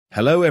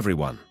Hello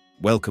everyone,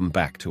 welcome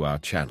back to our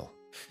channel.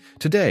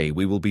 Today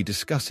we will be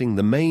discussing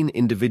the main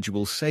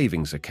individual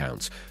savings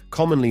accounts,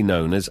 commonly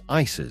known as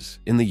ISAs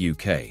in the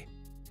UK.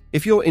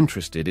 If you're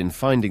interested in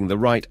finding the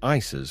right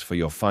ISAs for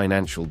your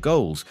financial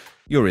goals,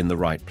 you're in the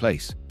right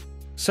place.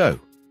 So,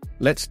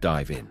 let's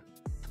dive in.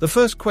 The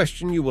first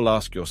question you will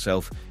ask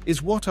yourself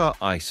is, what are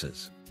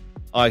ISAs?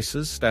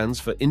 ISAs stands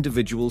for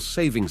Individual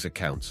Savings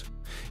Accounts.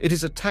 It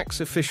is a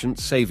tax-efficient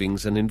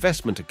savings and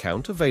investment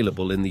account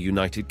available in the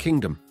United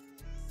Kingdom.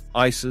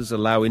 ISAs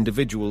allow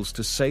individuals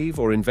to save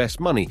or invest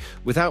money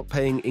without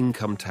paying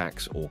income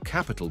tax or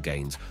capital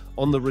gains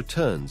on the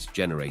returns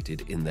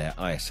generated in their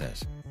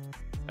ISAs.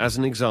 As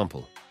an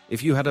example,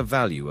 if you had a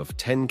value of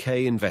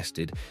 10k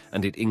invested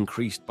and it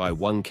increased by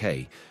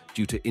 1k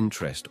due to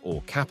interest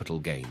or capital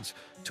gains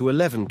to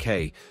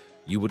 11k,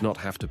 you would not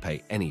have to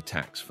pay any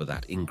tax for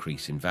that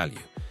increase in value.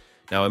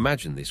 Now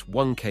imagine this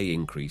 1k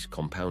increase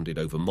compounded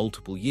over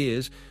multiple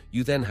years.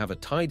 You then have a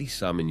tidy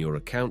sum in your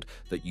account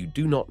that you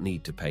do not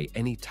need to pay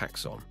any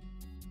tax on.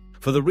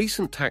 For the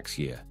recent tax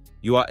year,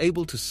 you are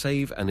able to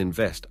save and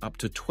invest up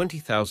to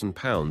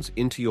 £20,000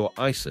 into your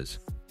ISAs,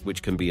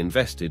 which can be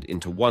invested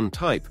into one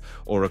type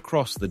or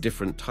across the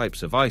different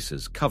types of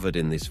ISAs covered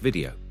in this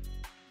video.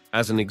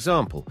 As an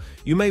example,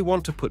 you may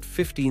want to put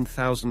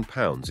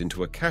 £15,000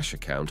 into a cash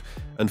account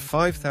and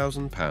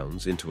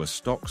 £5,000 into a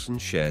stocks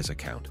and shares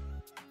account.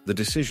 The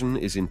decision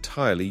is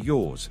entirely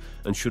yours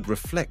and should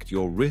reflect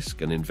your risk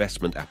and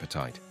investment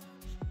appetite.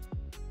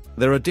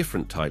 There are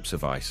different types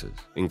of ISAs,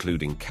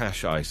 including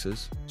cash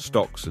ISAs,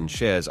 stocks and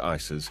shares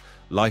ISAs,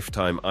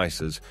 lifetime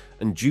ISAs,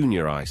 and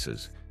junior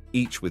ISAs,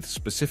 each with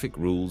specific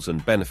rules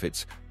and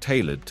benefits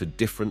tailored to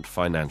different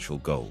financial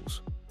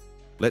goals.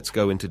 Let's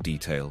go into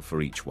detail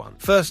for each one.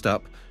 First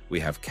up, we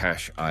have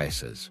cash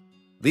ISAs.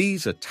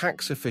 These are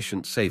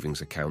tax-efficient savings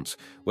accounts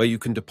where you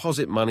can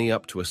deposit money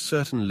up to a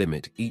certain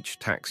limit each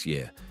tax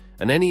year,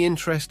 and any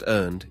interest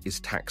earned is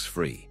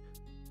tax-free.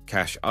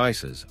 Cash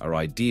ISAs are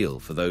ideal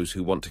for those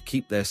who want to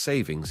keep their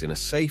savings in a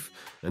safe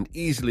and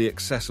easily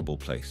accessible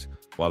place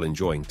while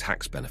enjoying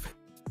tax benefit.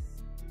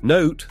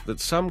 Note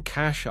that some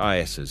cash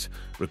ISAs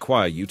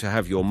require you to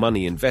have your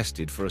money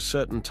invested for a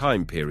certain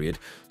time period,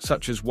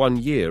 such as 1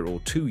 year or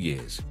 2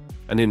 years.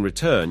 And in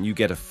return, you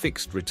get a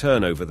fixed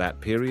return over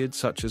that period,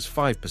 such as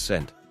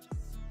 5%.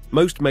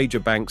 Most major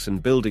banks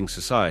and building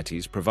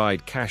societies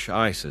provide cash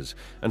ISAs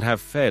and have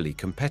fairly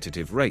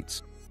competitive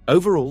rates.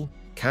 Overall,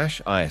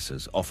 cash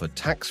ISAs offer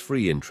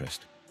tax-free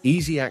interest,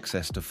 easy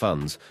access to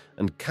funds,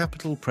 and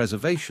capital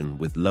preservation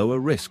with lower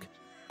risk.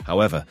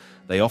 However,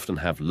 they often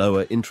have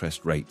lower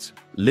interest rates,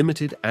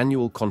 limited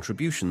annual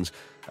contributions,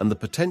 and the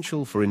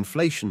potential for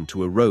inflation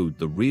to erode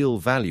the real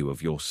value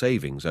of your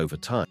savings over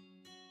time.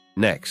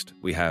 Next,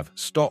 we have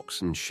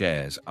stocks and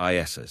shares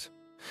ISAs.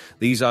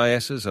 These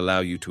ISAs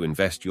allow you to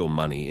invest your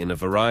money in a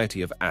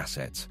variety of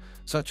assets,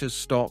 such as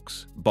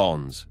stocks,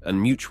 bonds,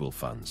 and mutual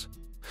funds.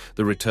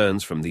 The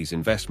returns from these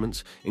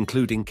investments,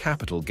 including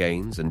capital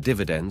gains and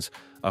dividends,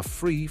 are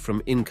free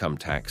from income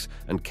tax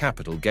and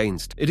capital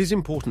gains. It is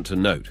important to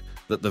note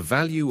that the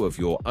value of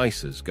your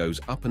ISAs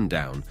goes up and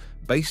down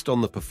based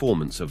on the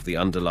performance of the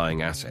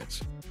underlying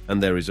assets,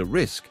 and there is a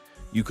risk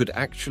you could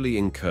actually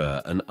incur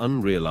an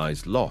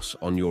unrealized loss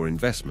on your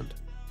investment.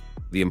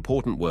 The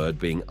important word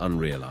being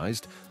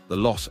unrealized, the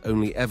loss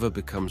only ever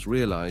becomes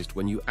realized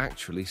when you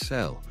actually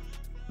sell.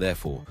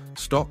 Therefore,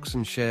 stocks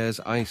and shares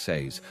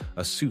ISAs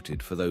are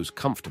suited for those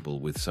comfortable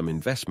with some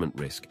investment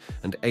risk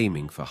and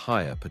aiming for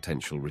higher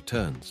potential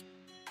returns.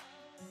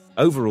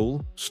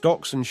 Overall,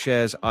 stocks and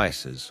shares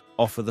ISAs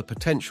offer the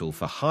potential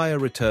for higher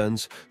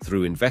returns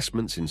through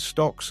investments in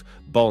stocks,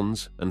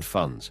 bonds, and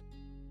funds.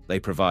 They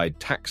provide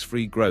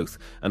tax-free growth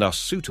and are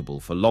suitable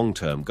for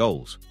long-term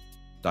goals.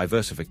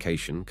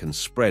 Diversification can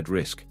spread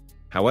risk.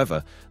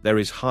 However, there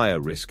is higher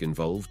risk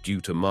involved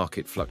due to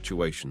market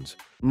fluctuations,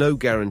 no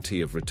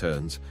guarantee of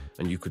returns,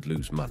 and you could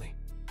lose money.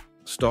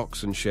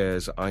 Stocks and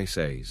shares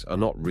ISAs are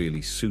not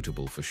really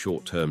suitable for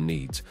short-term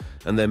needs,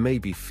 and there may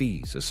be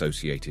fees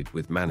associated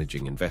with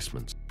managing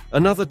investments.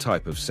 Another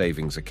type of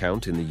savings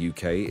account in the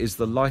UK is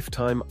the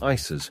lifetime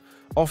ISAs,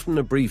 often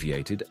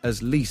abbreviated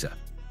as LISA.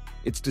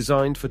 It's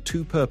designed for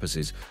two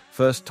purposes: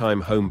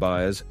 first-time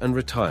homebuyers and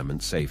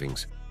retirement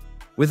savings.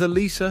 With a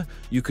LISA,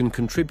 you can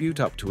contribute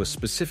up to a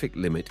specific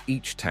limit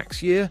each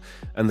tax year,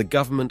 and the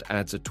government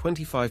adds a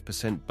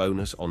 25%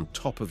 bonus on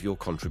top of your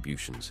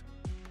contributions.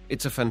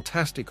 It's a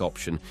fantastic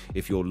option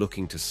if you're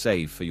looking to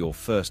save for your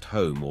first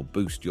home or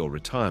boost your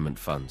retirement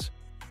funds.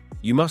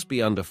 You must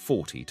be under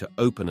 40 to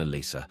open a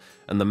LISA,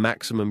 and the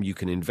maximum you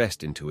can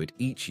invest into it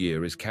each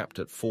year is capped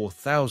at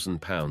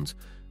 £4,000,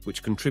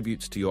 which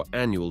contributes to your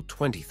annual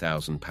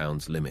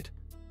 £20,000 limit.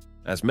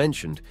 As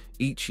mentioned,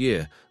 each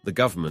year, the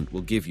government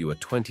will give you a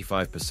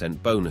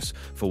 25% bonus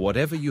for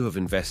whatever you have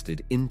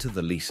invested into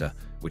the LISA,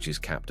 which is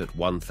capped at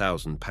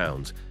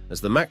 £1,000,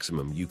 as the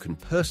maximum you can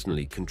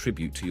personally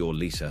contribute to your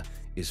LISA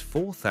is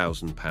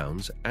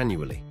 £4,000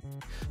 annually.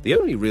 The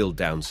only real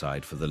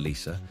downside for the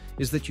LISA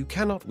is that you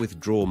cannot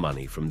withdraw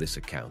money from this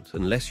account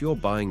unless you're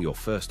buying your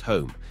first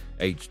home,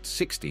 aged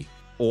 60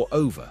 or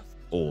over.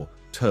 or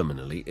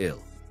terminally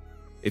ill.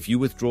 If you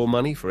withdraw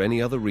money for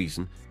any other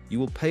reason, you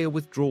will pay a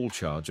withdrawal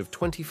charge of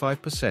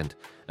 25%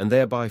 and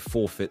thereby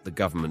forfeit the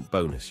government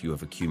bonus you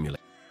have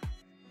accumulated.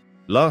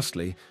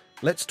 Lastly,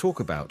 let's talk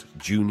about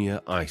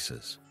junior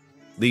ISAs.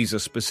 These are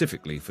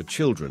specifically for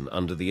children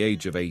under the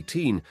age of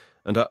 18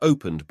 and are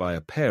opened by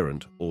a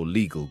parent or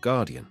legal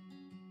guardian.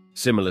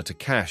 Similar to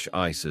cash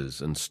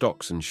ISAs and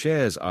stocks and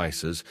shares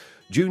ISAs,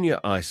 junior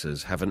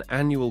ISAs have an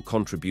annual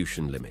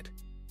contribution limit.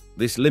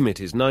 This limit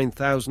is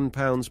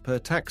 £9,000 per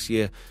tax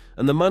year,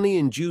 and the money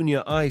in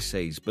junior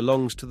ISAs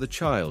belongs to the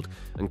child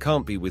and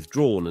can't be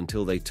withdrawn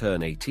until they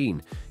turn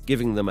 18,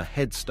 giving them a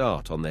head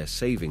start on their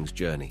savings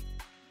journey.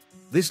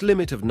 This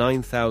limit of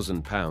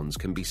 £9,000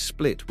 can be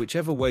split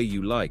whichever way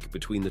you like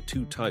between the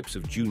two types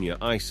of junior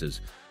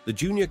ISAs, the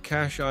junior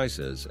cash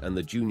ISAs and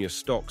the junior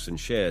stocks and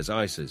shares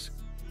ISAs.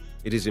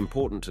 It is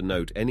important to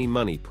note any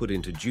money put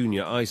into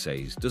junior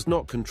ISAs does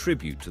not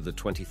contribute to the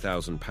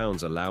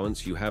 £20,000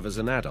 allowance you have as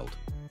an adult,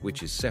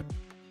 which is separate.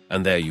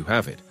 And there you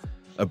have it,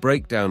 a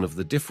breakdown of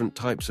the different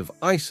types of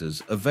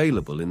ISAs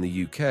available in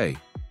the UK.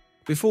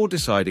 Before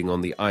deciding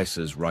on the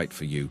ISAs right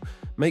for you,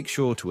 make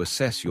sure to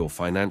assess your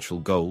financial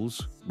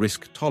goals,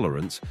 risk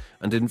tolerance,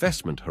 and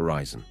investment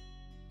horizon.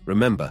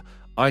 Remember,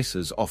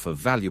 ISAs offer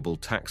valuable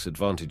tax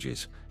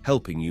advantages,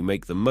 helping you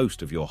make the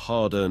most of your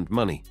hard-earned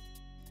money.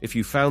 If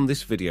you found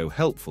this video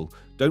helpful,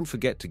 don't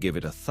forget to give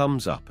it a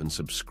thumbs up and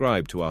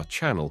subscribe to our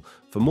channel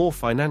for more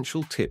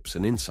financial tips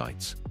and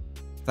insights.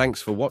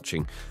 Thanks for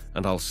watching,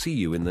 and I'll see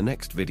you in the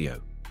next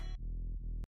video.